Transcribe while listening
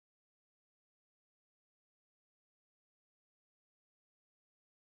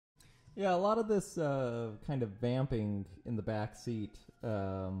Yeah, a lot of this kind of vamping in the back seat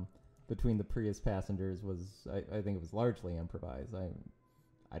between the Prius passengers was, I think it was largely improvised.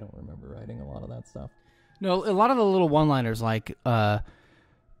 I don't remember writing a lot of that stuff. No, a lot of the little one-liners like,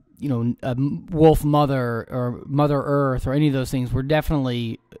 Wolf Mother or Mother Earth or any of those things were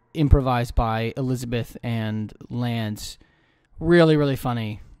definitely improvised by Elizabeth and Lance. Really, really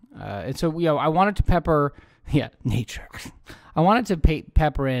funny. And so, I wanted to pepper, nature. I wanted to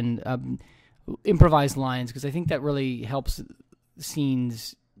pepper in improvised lines because I think that really helps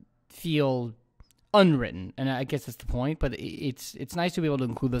scenes feel unwritten, and I guess that's the point. But it's nice to be able to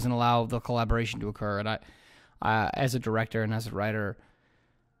include those and allow the collaboration to occur. And I, as a director and as a writer,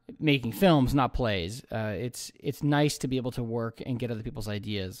 making films, not plays, it's nice to be able to work and get other people's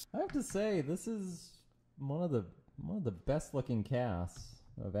ideas. I have to say, this is one of the best looking casts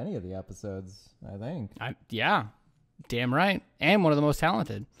of any of the episodes, I think. Yeah, damn right. And one of the most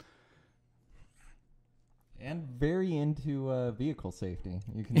talented. And very into vehicle safety.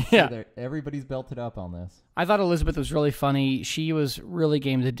 You can see that everybody's belted up on this. I thought Elizabeth was really funny. She was really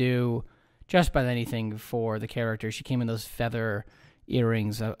game to do just about anything for the character. She came in those feather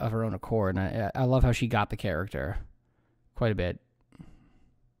earrings of her own accord, and I love how she got the character quite a bit.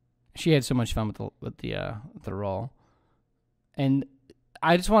 She had so much fun with the role. And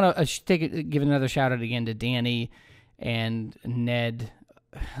I just want to give another shout out again to Danny and Ned.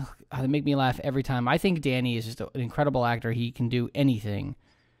 They make me laugh every time. I think Danny is just an incredible actor. He can do anything,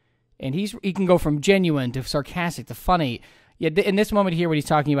 and he can go from genuine to sarcastic to funny. Yeah, in this moment here when he's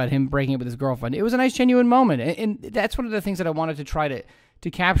talking about him breaking up with his girlfriend, it was a nice, genuine moment, and that's one of the things that I wanted to try to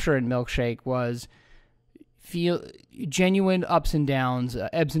capture in Milkshake was feel genuine ups and downs,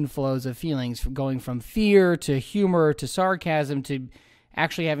 ebbs and flows of feelings, going from fear to humor to sarcasm to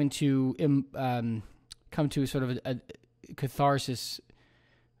actually having to come to sort of a catharsis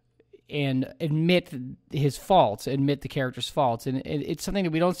and admit his faults, admit the character's faults. And it's something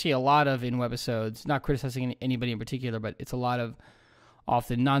that we don't see a lot of in webisodes, not criticizing anybody in particular, but it's a lot of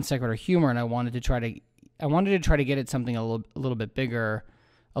often non-sequitur humor, and I wanted to try to get at something a little bit bigger,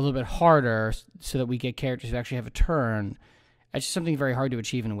 a little bit harder, so that we get characters who actually have a turn. It's just something very hard to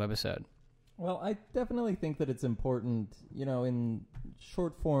achieve in a webisode. Well, I definitely think that it's important, in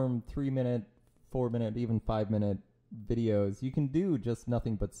short form, 3-minute, 4-minute, even 5-minute videos, you can do just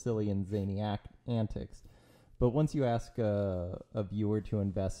nothing but silly and zany antics. But once you ask a viewer to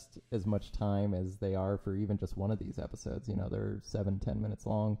invest as much time as they are for even just one of these episodes, they're 7-10 minutes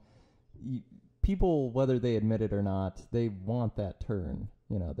long, people, whether they admit it or not, they want that turn.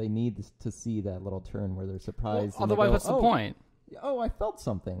 They need to see that little turn where they're surprised. Well, otherwise, what's the point? Oh, I felt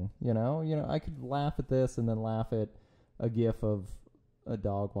something, I could laugh at this and then laugh at a gif of a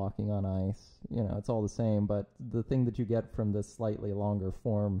dog walking on ice. It's all the same, but the thing that you get from this slightly longer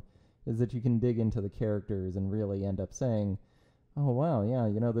form is that you can dig into the characters and really end up saying, oh, wow, yeah,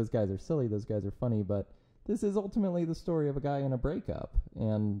 those guys are silly, those guys are funny, but this is ultimately the story of a guy in a breakup.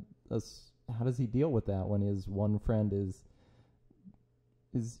 And how does he deal with that when his one friend is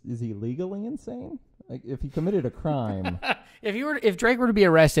he legally insane? Like, if he committed a crime... If Drake were to be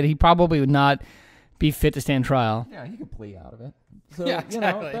arrested, he probably would not be fit to stand trial. Yeah, he could plea out of it. So, yeah,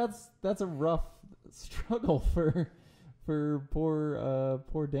 exactly. That's a rough struggle for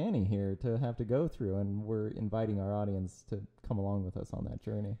poor Danny here to have to go through, and we're inviting our audience to come along with us on that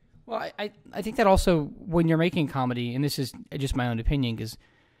journey. Well, I think that also when you're making comedy, and this is just my own opinion, because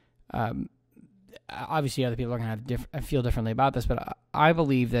obviously other people are going to feel differently about this, but I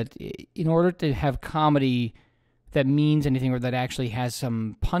believe that in order to have comedy that means anything or that actually has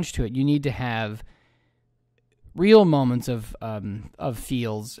some punch to it, you need to have real moments of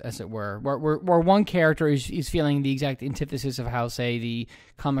feels, as it were, where one character is feeling the exact antithesis of how, say, the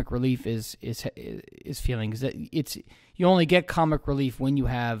comic relief is feeling. You only get comic relief when you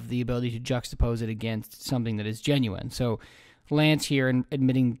have the ability to juxtapose it against something that is genuine. So Lance here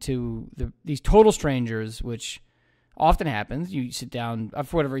admitting to these total strangers, which often happens. You sit down,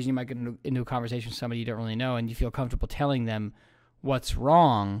 for whatever reason, you might get into a conversation with somebody you don't really know, and you feel comfortable telling them what's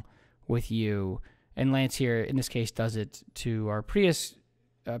wrong with you. And Lance here, in this case, does it to our Prius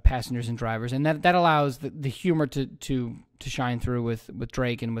passengers and drivers, and that allows the humor to shine through with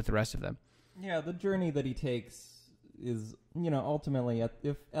Drake and with the rest of them. Yeah, the journey that he takes is, ultimately,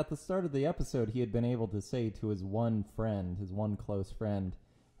 if at the start of the episode he had been able to say to his one close friend,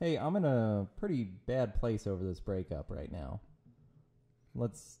 hey, I'm in a pretty bad place over this breakup right now.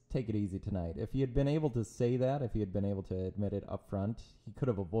 Let's take it easy tonight. If he had been able to say that, if he had been able to admit it up front, he could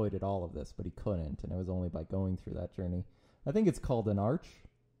have avoided all of this, but he couldn't, and it was only by going through that journey. I think it's called an arch.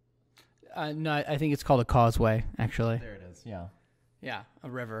 No, I think it's called a causeway, actually. There it is, yeah. Yeah, a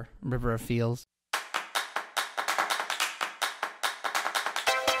river of feels.